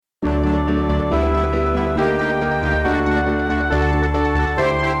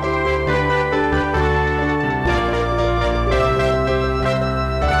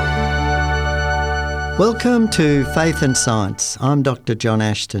Welcome to Faith and Science. I'm Dr. John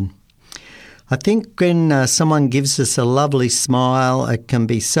Ashton. I think when someone gives us a lovely smile, it can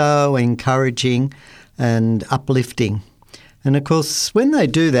be so encouraging and uplifting. And of course, when they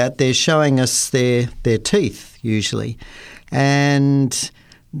do that, they're showing us their teeth usually, and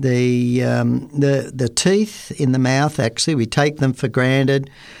the teeth in the mouth. Actually, we take them for granted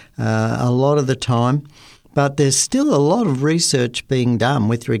a lot of the time. But there's still a lot of research being done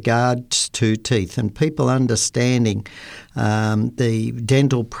with regards to teeth and people understanding the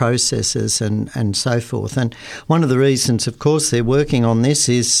dental processes and so forth. And one of the reasons, of course, they're working on this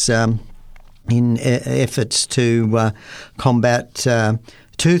is in efforts to combat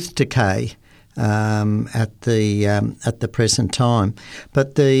tooth decay at the present time.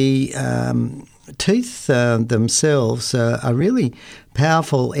 But the teeth themselves are really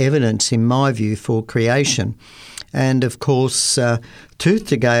powerful evidence, in my view, for creation. And of course, tooth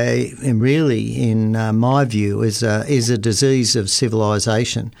decay, really, in my view, is a disease of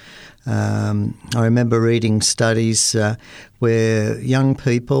civilization. I remember reading studies where young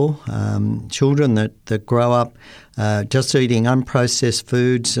people, children that grow up just eating unprocessed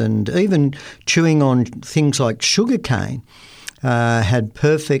foods and even chewing on things like sugarcane, had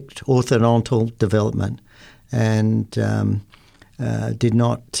perfect orthodontal development and did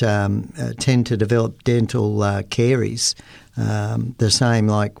not tend to develop dental caries, the same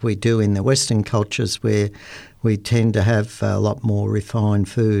like we do in the Western cultures where we tend to have a lot more refined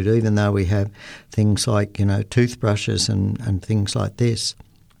food, even though we have things like, toothbrushes and things like this.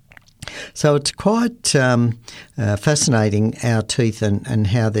 So it's quite fascinating, our teeth and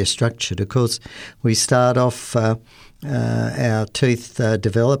how they're structured. Of course, we start off our teeth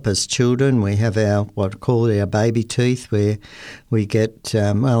develop as children. We have our what are called our baby teeth, where we get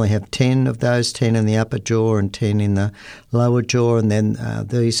we have 10 of those, 10 in the upper jaw and 10 in the lower jaw, and then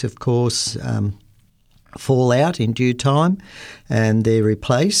these, of course, fall out in due time and they're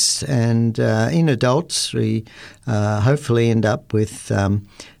replaced. And in adults, we hopefully end up with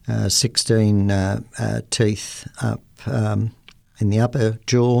 16 teeth up in the upper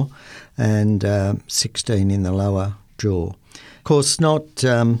jaw and 16 in the lower jaw. Of course, not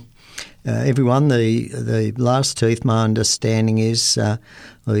everyone. The last teeth, my understanding is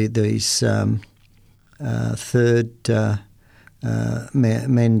these third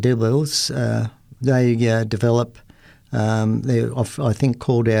mandibles. They develop. They're, I think,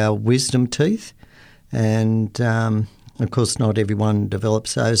 called our wisdom teeth, and of course, not everyone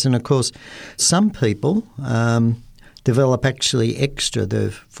develops those. And of course, some people develop actually extra, the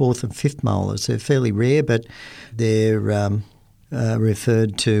fourth and fifth molars. They're fairly rare, but they're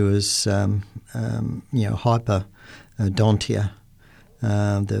referred to as hyperdontia,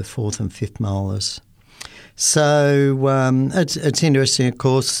 the fourth and fifth molars. So it's interesting. Of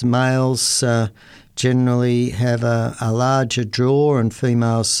course, males generally have a larger jaw and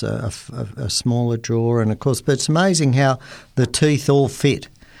females a smaller jaw, and of course, but it's amazing how the teeth all fit,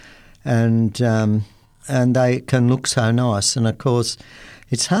 and they can look so nice. And of course,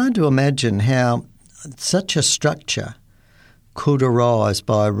 it's hard to imagine how such a structure could arise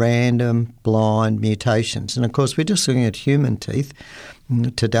by random blind mutations. And of course, we're just looking at human teeth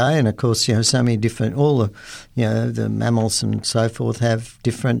today, and of course, so many different, all the, the mammals and so forth have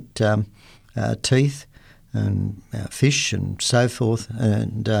different teeth, and fish and so forth,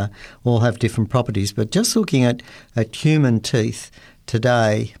 and all have different properties. But just looking at human teeth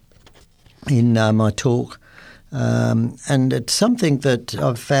today in my talk, and it's something that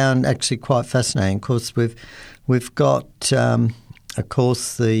I've found actually quite fascinating. Of course, we've got, of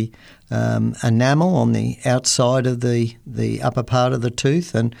course, the enamel on the outside of the upper part of the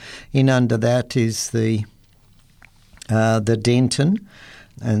tooth, and in under that is the dentin,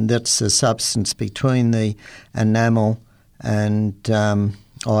 and that's the substance between the enamel and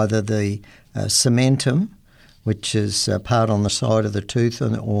either the cementum, which is a part on the side of the tooth,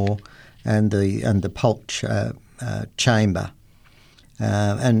 and the pulp chamber.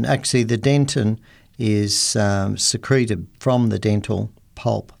 And actually, the dentin is secreted from the dental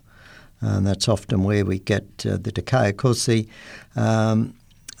pulp. And that's often where we get the decay. Of course, the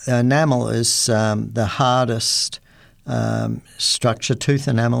enamel is the hardest structure. Tooth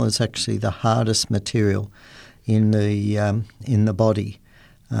enamel is actually the hardest material in the body,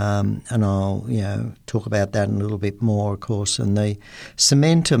 and I'll talk about that in a little bit more, of course. And the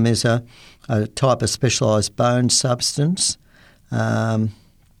cementum is a type of specialised bone substance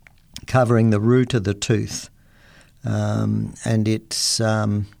covering the root of the tooth. And it's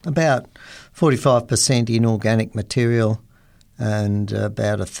about 45% inorganic material and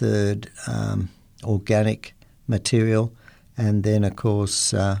about a third organic material, and then, of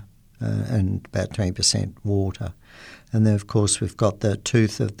course, and about 20% water. And then, of course, we've got the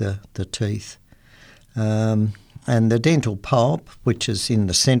tooth of the teeth. And the dental pulp, which is in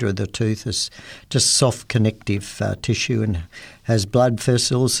the centre of the tooth, is just soft connective tissue and has blood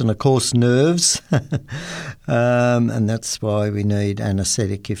vessels and, of course, nerves. And that's why we need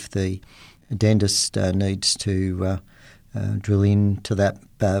anaesthetic if the dentist needs to drill into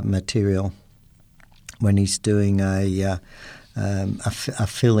that material when he's doing a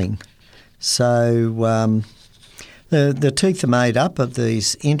filling. So the teeth are made up of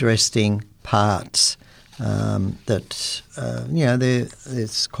these interesting parts that,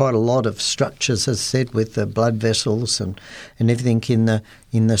 there's quite a lot of structures, as I said, with the blood vessels and everything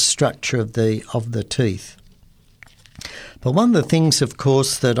in the structure of the teeth. But one of the things, of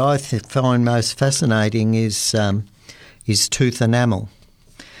course, that I find most fascinating is tooth enamel.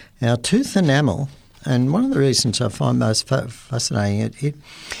 Now, tooth enamel, and one of the reasons I find most fascinating,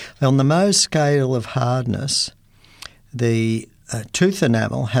 on the Mohs scale of hardness, the tooth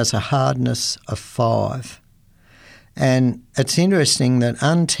enamel has a hardness of 5. And it's interesting that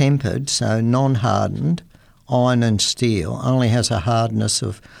untempered, so non-hardened, iron and steel only has a hardness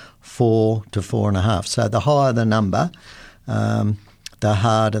of 4 to 4.5. So the higher the number, the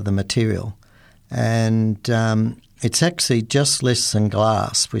harder the material. And it's actually just less than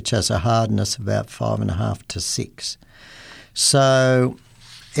glass, which has a hardness of about 5.5 to 6. So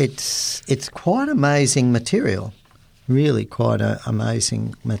it's quite amazing material, really quite an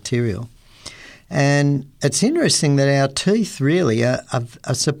amazing material. And it's interesting that our teeth really are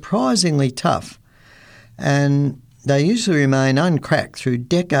surprisingly tough, and they usually remain uncracked through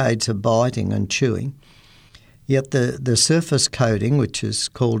decades of biting and chewing. Yet the surface coating, which is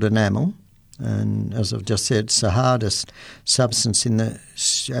called enamel, and as I've just said, it's the hardest substance in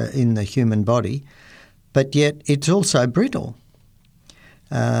the human body, but yet it's also brittle.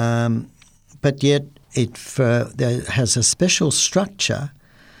 But yet it has a special structure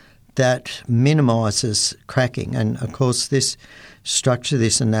that minimises cracking. And, of course, this structure,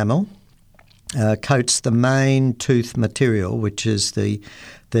 this enamel, coats the main tooth material, which is the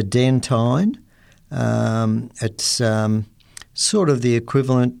dentine. It's sort of the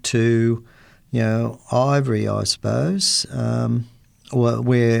equivalent to, ivory, I suppose,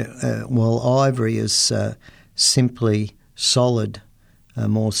 where ivory is simply solid,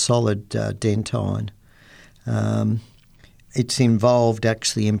 more solid dentine. It's involved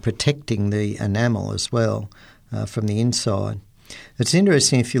actually in protecting the enamel as well from the inside. It's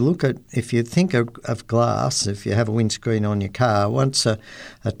interesting if you think of glass, if you have a windscreen on your car, once a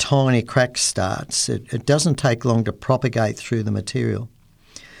tiny crack starts, it doesn't take long to propagate through the material.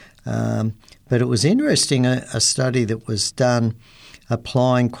 But it was interesting, a study that was done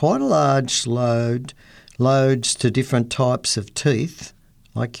applying quite a large loads to different types of teeth,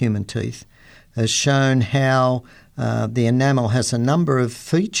 like human teeth, has shown how the enamel has a number of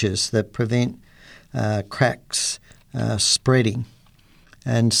features that prevent cracks spreading.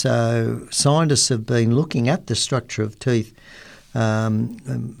 And so scientists have been looking at the structure of teeth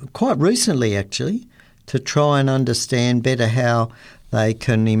quite recently, actually, to try and understand better how they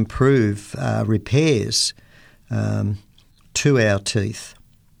can improve repairs to our teeth.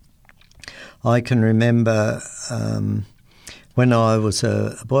 I can remember when I was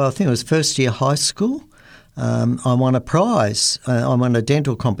a boy, I think it was first year high school, I won a prize. I won a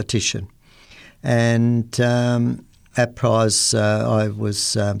dental competition. And that prize, I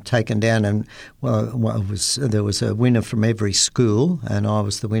was taken down, and there was a winner from every school, and I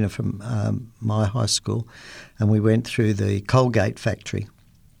was the winner from my high school, and we went through the Colgate factory.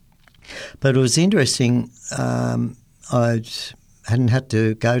 But it was interesting. I hadn't had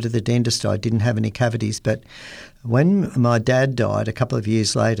to go to the dentist. I didn't have any cavities, but when my dad died a couple of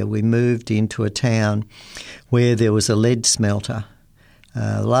years later, we moved into a town where there was a lead smelter.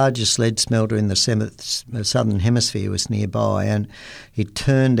 The largest lead smelter in the southern hemisphere was nearby, and it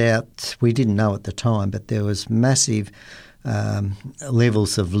turned out, we didn't know at the time, but there was massive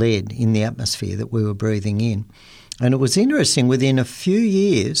levels of lead in the atmosphere that we were breathing in. And it was interesting, within a few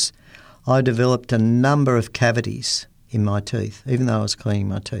years, I developed a number of cavities in my teeth, even though I was cleaning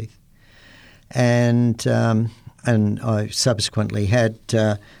my teeth. And I subsequently had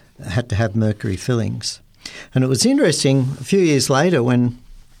to have mercury fillings. And it was interesting, a few years later when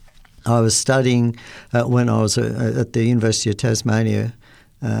I was studying, when I was at the University of Tasmania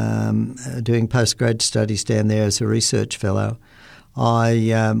doing postgrad studies down there as a research fellow,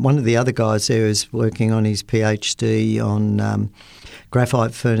 one of the other guys there is working on his PhD on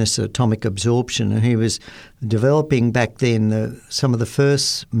graphite furnace atomic absorption, and he was developing back then some of the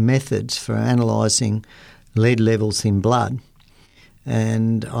first methods for analysing lead levels in blood.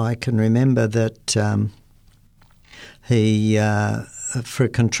 And I can remember that he, for a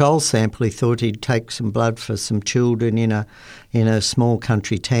control sample, he thought he'd take some blood for some children in a small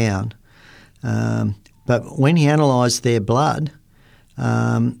country town. But when he analysed their blood,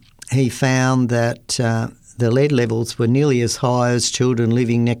 he found that the lead levels were nearly as high as children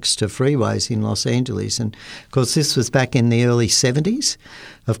living next to freeways in Los Angeles. And, of course, this was back in the early 70s.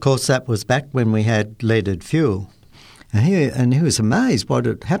 Of course, that was back when we had leaded fuel. And he was amazed what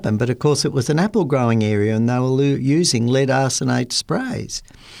had happened. But, of course, it was an apple growing area and they were using lead arsenate sprays.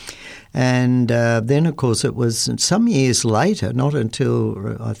 And then, of course, it was some years later, not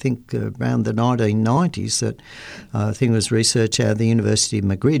until I think around the 1990s, that I think it was research out of the University of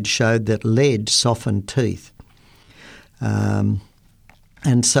Madrid showed that lead softened teeth. And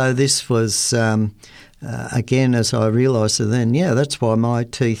so this was, again, as I realised then, that's why my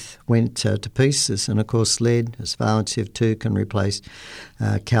teeth went to pieces. And, of course, lead, as valency of 2, can replace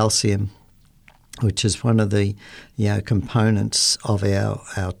calcium, which is one of the components of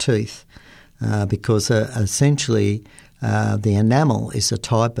our teeth, because essentially the enamel is a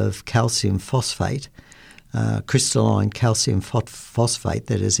type of calcium phosphate, crystalline calcium phosphate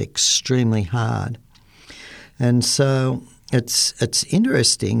that is extremely hard. And so it's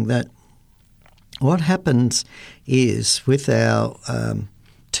interesting that what happens is with our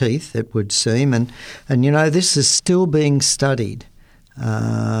teeth, it would seem, and this is still being studied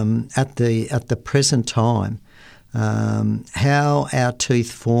at the present time. How our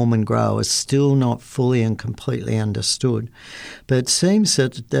teeth form and grow is still not fully and completely understood. But it seems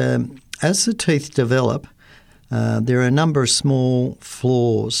that as the teeth develop, there are a number of small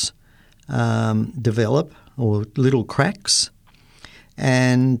flaws develop, or little cracks,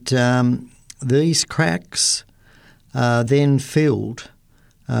 and these cracks are then filled.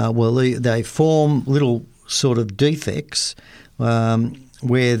 They form little sort of defects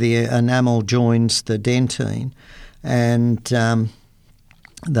where the enamel joins the dentine, and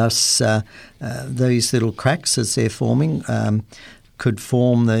thus these little cracks, as they're forming, could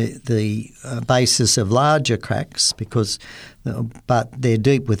form the basis of larger cracks but they're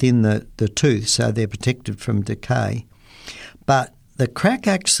deep within the tooth, so they're protected from decay. But the crack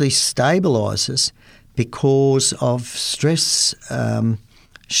actually stabilises because of stress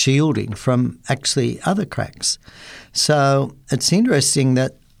shielding from actually other cracks. So it's interesting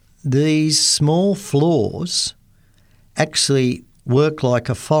that these small flaws actually work like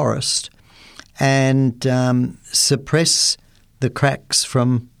a forest and suppress the cracks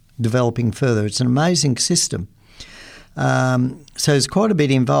from developing further. It's an amazing system. So there's quite a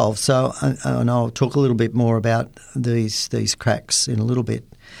bit involved. So, and I'll talk a little bit more about these cracks in a little bit.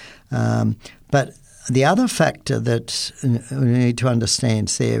 But the other factor that we need to understand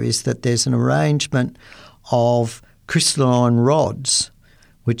there is that there's an arrangement of crystalline rods,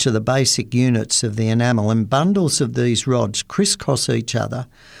 which are the basic units of the enamel, and bundles of these rods crisscross each other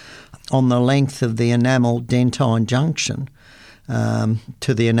on the length of the enamel dentine junction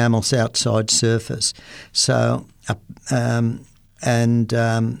to the enamel's outside surface. So,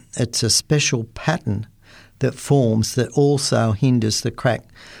 it's a special pattern that forms that also hinders the crack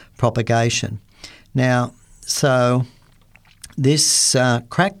propagation. Now, so this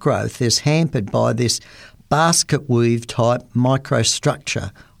crack growth is hampered by this basket weave type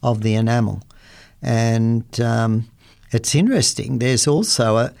microstructure of the enamel. And it's interesting, there's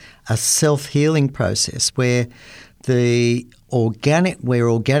also a self-healing process where organic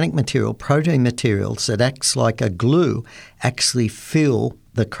material, protein materials that acts like a glue actually fill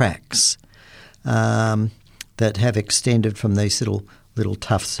the cracks that have extended from these little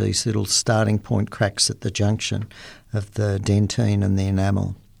tufts, these little starting point cracks at the junction of the dentine and the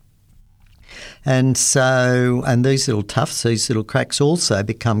enamel. And these little tufts, these little cracks also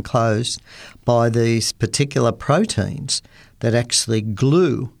become closed by these particular proteins that actually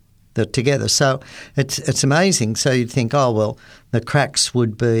glue together. So it's amazing. So you'd think, oh, well, the cracks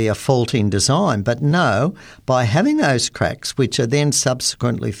would be a fault in design. But no, by having those cracks, which are then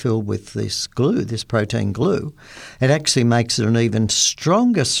subsequently filled with this glue, this protein glue, it actually makes it an even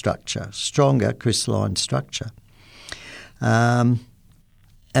stronger structure, stronger crystalline structure.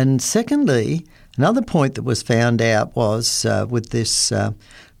 And secondly, another point that was found out was with this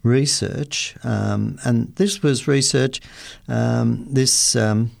research, and this was research, this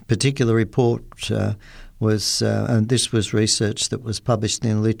particular report was, and this was research that was published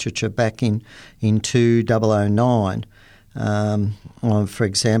in literature back in 2009. For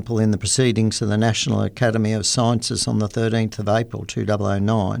example, in the Proceedings of the National Academy of Sciences on the 13th of April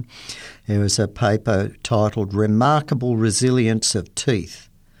 2009, there was a paper titled Remarkable Resilience of Teeth.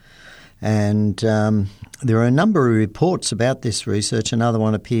 And there are a number of reports about this research. Another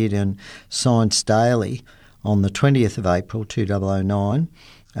one appeared in Science Daily on the 20th of April 2009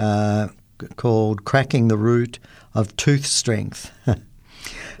 called Cracking the Root of Tooth Strength.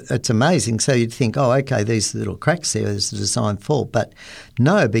 It's amazing. So you'd think, oh, okay, these little cracks there is a design fault. But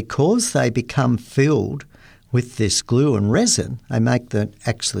no, because they become filled with this glue and resin, they make them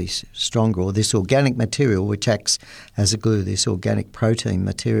actually stronger, or this organic material which acts as a glue, this organic protein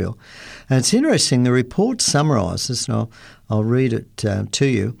material. And it's interesting, the report summarises, and I'll read it to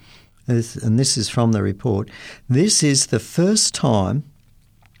you, and this is from the report. This is the first time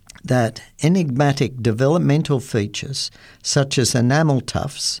that enigmatic developmental features such as enamel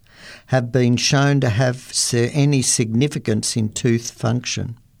tufts have been shown to have any significance in tooth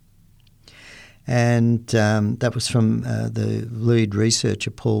function. And that was from the lead researcher,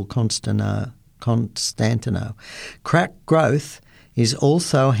 Paul Constantino. Crack growth is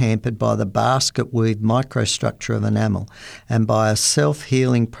also hampered by the basket weave microstructure of enamel and by a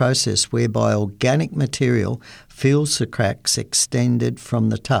self-healing process whereby organic material fills the cracks extended from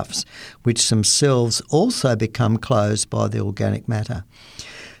the tufts, which themselves also become closed by the organic matter.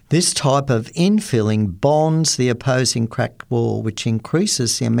 This type of infilling bonds the opposing cracked wall, which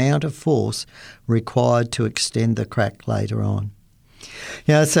increases the amount of force required to extend the crack later on.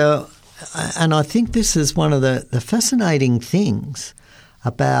 And I think this is one of the fascinating things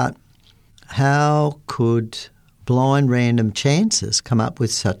about how could blind random chances come up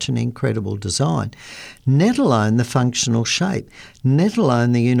with such an incredible design, let alone the functional shape, let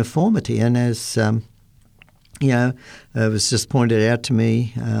alone the uniformity. And as it was just pointed out to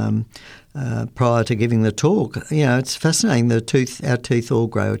me prior to giving the talk, it's fascinating. Our teeth all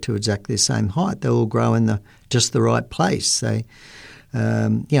grow to exactly the same height. They all grow in just the right place. They,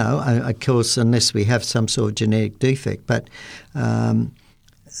 of course, unless we have some sort of genetic defect. But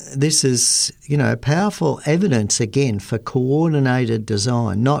this is, powerful evidence, again, for coordinated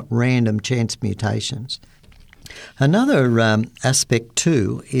design, not random chance mutations. Another aspect,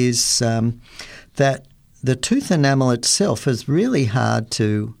 too, is that the tooth enamel itself is really hard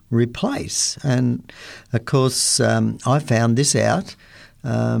to replace. And, of course, I found this out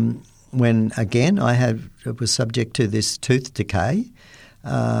when, again, I was subject to this tooth decay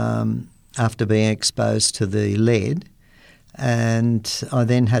after being exposed to the lead. And I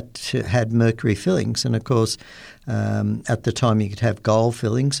then had mercury fillings. And, of course, at the time you could have gold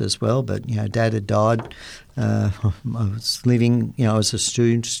fillings as well. But, Dad had died. I was living, as a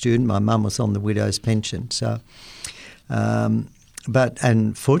student. My mum was on the widow's pension. So,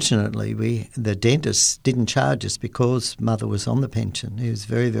 and fortunately, the dentist didn't charge us because Mother was on the pension. He was a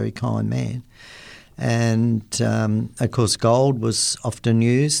very, very kind man. And, of course, gold was often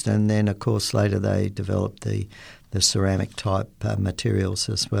used. And then, of course, later they developed the ceramic type materials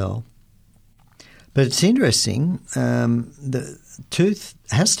as well. But it's interesting, the tooth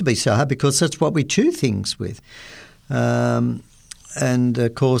has to be so hard because that's what we chew things with. And,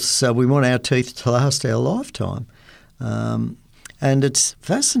 of course, we want our teeth to last our lifetime. And it's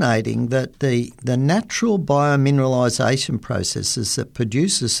fascinating that the natural biomineralisation processes that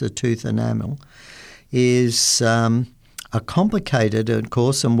produces the tooth enamel is a complicated, of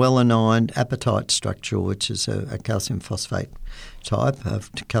course, and well-aligned apatite structure, which is a calcium phosphate type of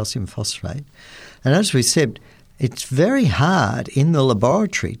calcium phosphate. And as we said, it's very hard in the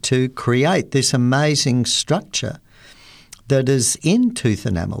laboratory to create this amazing structure that is in tooth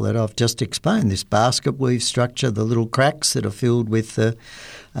enamel that I've just explained, this basket weave structure, the little cracks that are filled with the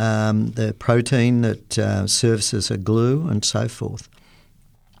protein that serves as a glue and so forth.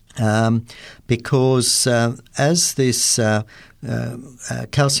 Because as this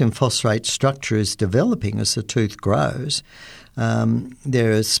calcium phosphate structure is developing as the tooth grows,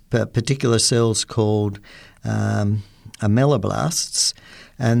 there is particular cells called ameloblasts,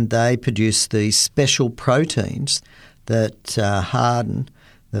 and they produce these special proteins that harden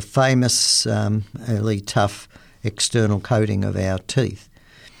the famous really tough external coating of our teeth.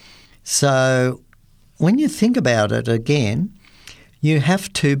 So when you think about it again, you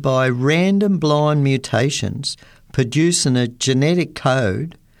have to, by random blind mutations, produce a genetic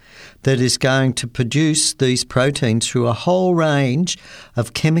code that is going to produce these proteins through a whole range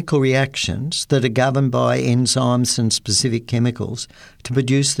of chemical reactions that are governed by enzymes and specific chemicals to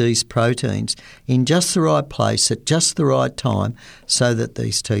produce these proteins in just the right place at just the right time so that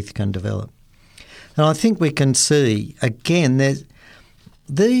these teeth can develop. And I think we can see, again, that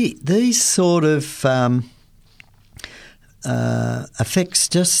these sort of effects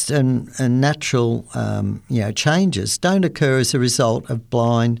just and natural changes don't occur as a result of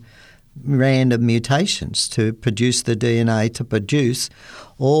blind random mutations to produce the DNA to produce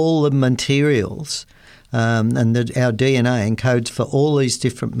all the materials, and our DNA encodes for all these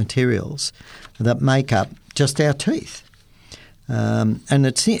different materials that make up just our teeth. And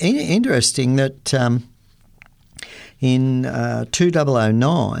it's interesting that in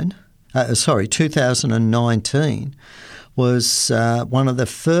 2019 was one of the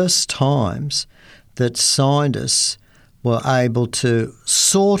first times that scientists were able to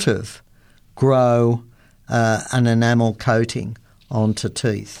sort of grow an enamel coating onto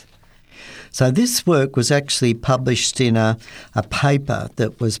teeth. So this work was actually published in a paper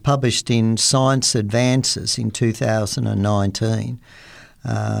that was published in Science Advances in 2019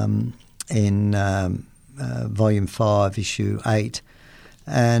 in Volume 5, Issue 8.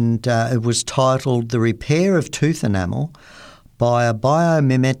 And it was titled The Repair of Tooth Enamel by a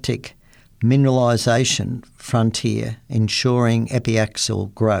Biomimetic Mineralisation Frontier Ensuring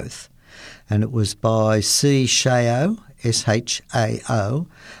Epiaxial Growth. And it was by C. Shao, S-H-A-O,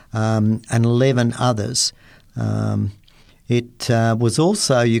 and 11 others. It was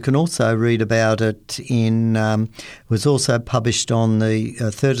also, you can also read about it in, was also published on the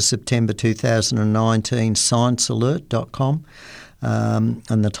 3rd of September 2019, sciencealert.com.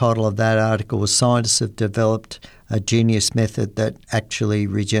 And the title of that article was Scientists Have Developed a Genius Method That Actually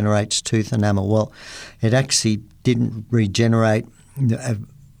Regenerates Tooth Enamel. Well, it actually didn't regenerate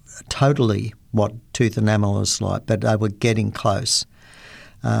totally what tooth enamel is like, but they were getting close.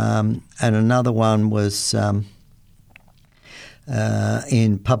 And another one was published in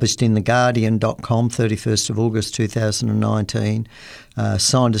theguardian.com, 31st of August 2019,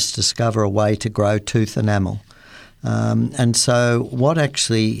 scientists discover a way to grow tooth enamel. And so what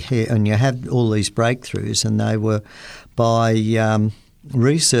actually, and you had all these breakthroughs, and they were by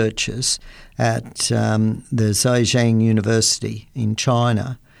researchers at the Zhejiang University in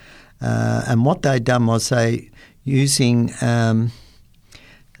China. And what they'd done was they, using an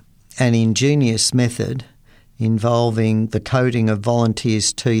ingenious method involving the coating of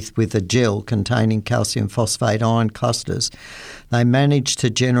volunteers' teeth with a gel containing calcium phosphate ion clusters, they managed to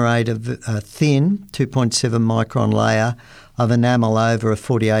generate a thin 2.7 micron layer of enamel over a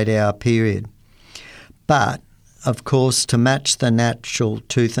 48-hour period. But, of course, to match the natural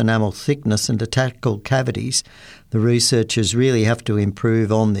tooth enamel thickness and to tackle cavities, the researchers really have to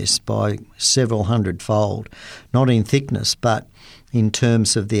improve on this by several hundredfold, not in thickness, but in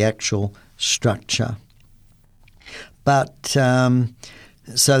terms of the actual structure. But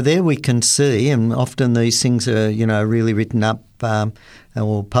so there we can see, and often these things are, really written up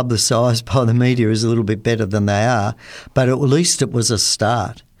or publicised by the media as a little bit better than they are, but at least it was a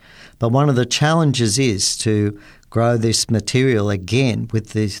start. But one of the challenges is to grow this material again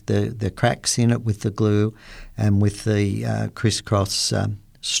with the cracks in it, with the glue and with the crisscross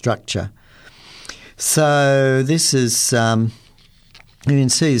structure. So this is, you can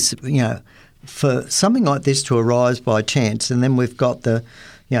see, for something like this to arise by chance, and then we've got the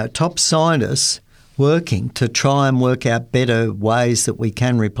top scientists working to try and work out better ways that we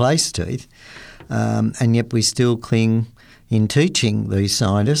can replace teeth, and yet we still cling in teaching these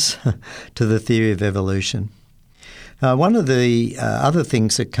scientists to the theory of evolution. One of the other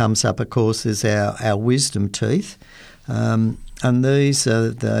things that comes up, of course, is our wisdom teeth, and these are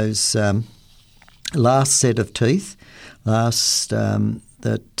those last set of teeth, or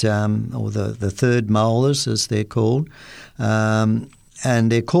the third molars, as they're called.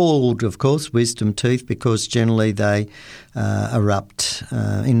 And they're called, of course, wisdom teeth because generally they erupt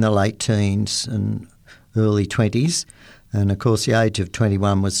in the late teens and early 20s. And, of course, the age of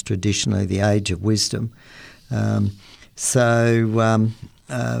 21 was traditionally the age of wisdom. So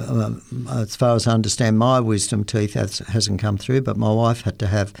as far as I understand, my wisdom teeth hasn't come through, but my wife had to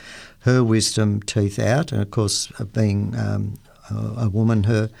have her wisdom teeth out. And, of course, being a woman,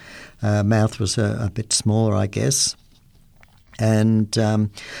 her mouth was a bit smaller, I guess. And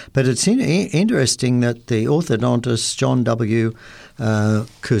but it's interesting that the orthodontist John W.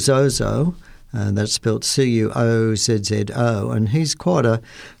 Cuozzo, that's spelled Cuozzo, and he's quite a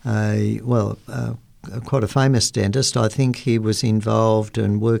famous dentist. I think he was involved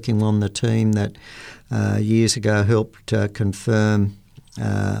in working on the team that years ago helped confirm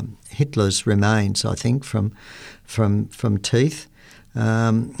Hitler's remains, I think, from teeth.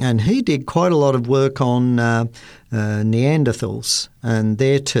 And he did quite a lot of work on Neanderthals and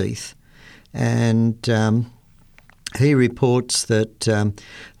their teeth. And he reports that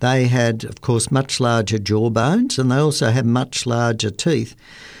they had, of course, much larger jawbones, and they also had much larger teeth.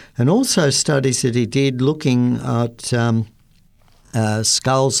 And also studies that he did looking at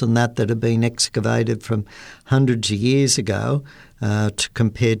skulls and that had been excavated from hundreds of years ago,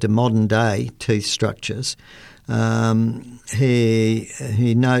 compared to modern day teeth structures. He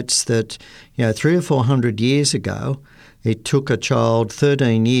notes that 300 or 400 years ago, it took a child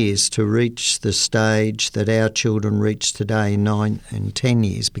 13 years to reach the stage that our children reach today in 9 and 10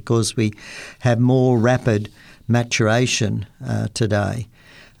 years, because we have more rapid maturation today.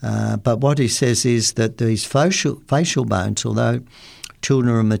 But what he says is that these facial bones, although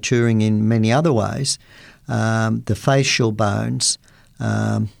children are maturing in many other ways, the facial bones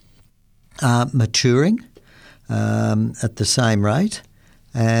are maturing at the same rate,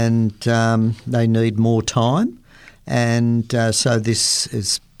 and they need more time. And so this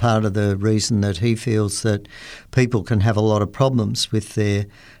is part of the reason that he feels that people can have a lot of problems with their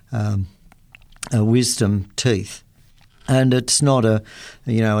wisdom teeth. And it's not a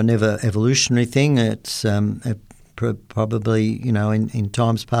never evolutionary thing. It's probably, in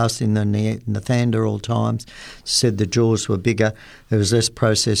times past, in the Neanderthal times, said the jaws were bigger. There was less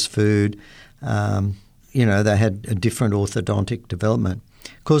processed food. They had a different orthodontic development.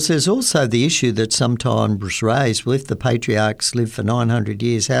 Of course, there's also the issue that sometimes raised, well, if the patriarchs lived for 900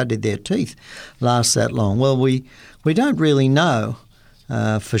 years, how did their teeth last that long? Well, we don't really know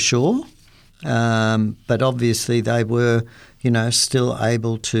for sure, but obviously they were, still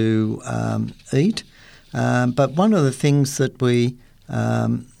able to eat. But one of the things that we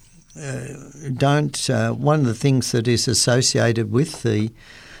one of the things that is associated with the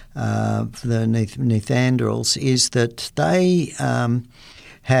Neanderthals is that they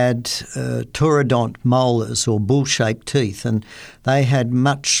had pterodont molars or bull-shaped teeth, and they had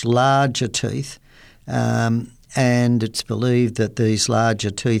much larger teeth, and it's believed that these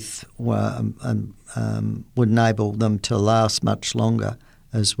larger teeth were, would enable them to last much longer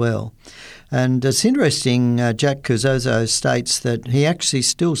as well. And it's interesting, Jack Cuozzo states that he actually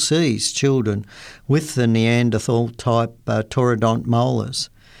still sees children with the Neanderthal-type pterodont molars.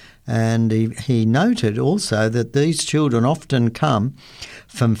 And he noted also that these children often come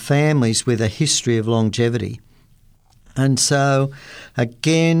from families with a history of longevity. And so,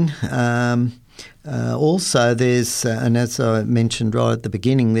 again, also there's, and as I mentioned right at the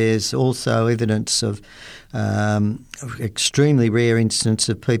beginning, there's also evidence of extremely rare instance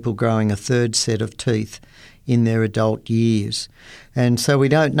of people growing a third set of teeth in their adult years. And so we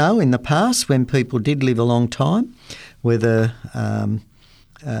don't know in the past, when people did live a long time, whether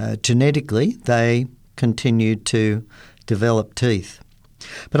genetically they continued to develop teeth.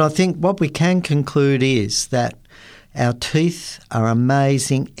 But I think what we can conclude is that our teeth are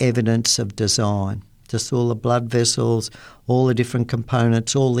amazing evidence of design. Just all the blood vessels, all the different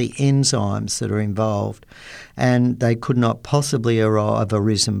components, all the enzymes that are involved. And they could not possibly have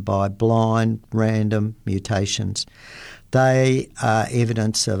arisen by blind, random mutations. They are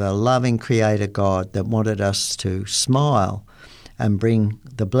evidence of a loving Creator God that wanted us to smile and bring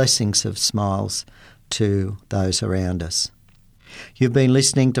the blessings of smiles to those around us. You've been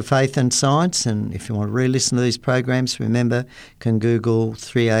listening to Faith and Science, and if you want to re-listen to these programs, remember, you can Google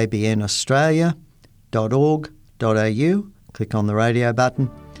 3abnaustralia.org.au, click on the radio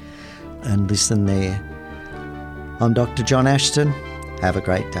button and listen there. I'm Dr. John Ashton. Have a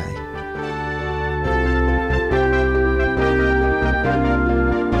great day.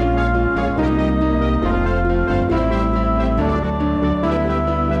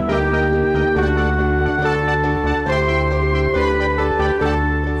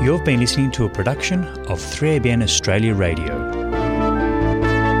 You've been listening to a production of 3ABN Australia Radio.